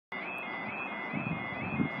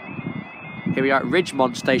Here we are at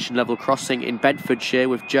Ridgmont station level crossing in Bedfordshire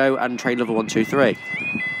with Joe and train level 123.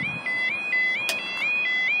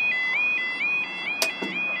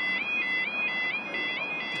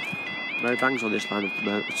 No bangs on this line at the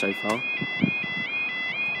moment so far.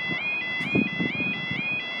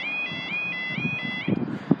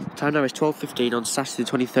 Time now is 12:15 on Saturday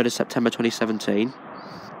the 23rd of September 2017.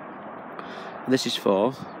 And this is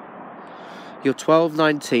for your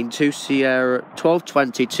 12:19 2 Sierra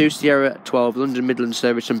 12:20 2 Sierra 12 London Midland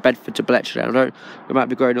service from Bedford to Bletchley. We might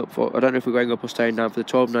be going up for. I don't know if we're going up or staying down for the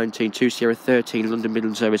 12:19 2 Sierra 13 London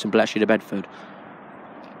Midland service from Bletchley to Bedford.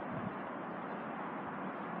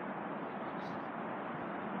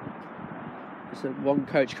 It's one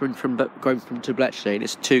coach going from to Bletchley, and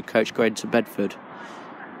it's two coach going to Bedford.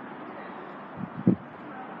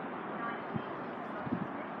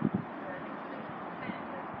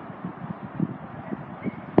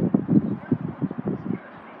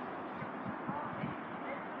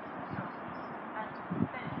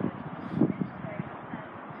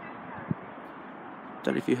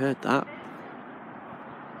 Don't know if you heard that.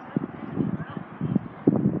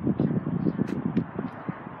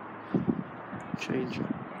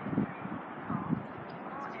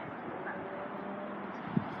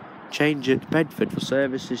 Change at Bedford for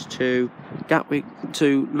services to Gatwick,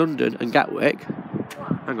 to London and Gatwick.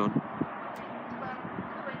 Hang on.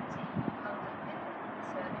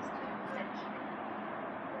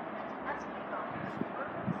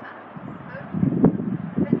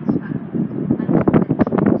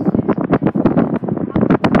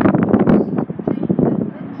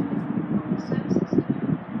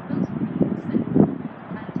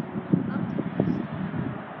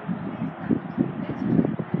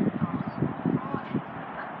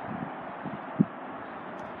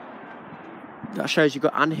 That shows you've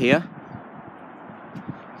got Anne here.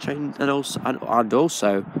 And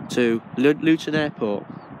also to Luton Airport.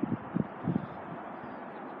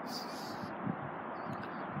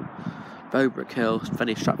 Bowbrook Hill,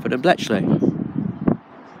 Fenny, Stratford and Bletchley.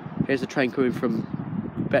 Here's the train coming from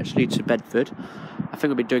Bletchley to Bedford. I think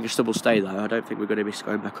we'll be doing a double stay though. I don't think we're going to be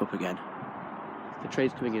going back up again. The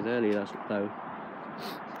train's coming in early though.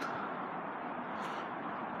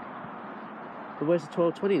 But where's the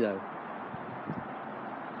 12:20 though?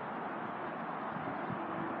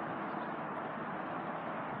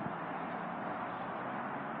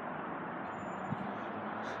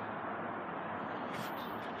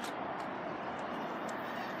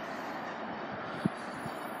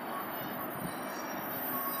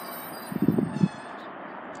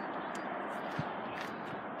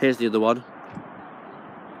 Here's the other one.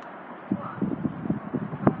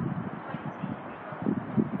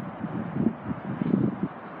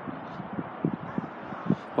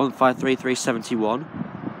 (153,371).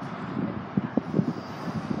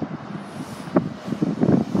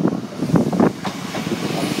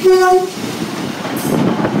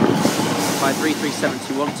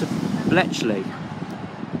 (153,371) to Bletchley.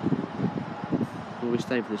 We'll be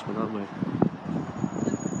staying for this one, aren't we?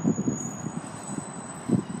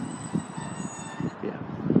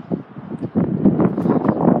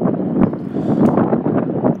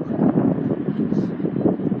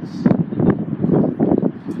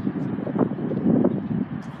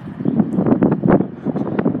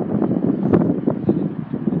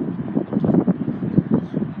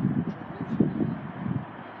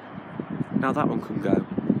 Now that one can go.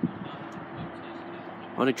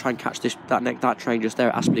 I'm going to try and catch that train just there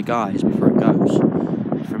at Aspley Guys before it goes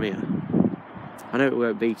from here. I know it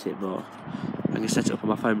won't beat it, but I'm going to set it up on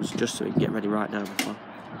my phone just so we can get ready right now. Before.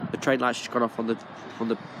 The train light's just gone off on the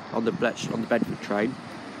Bedford train.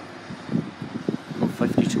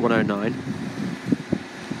 150 to 109.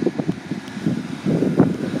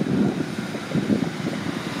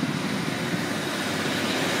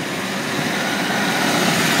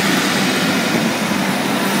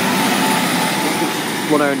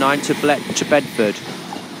 (109) to Bedford.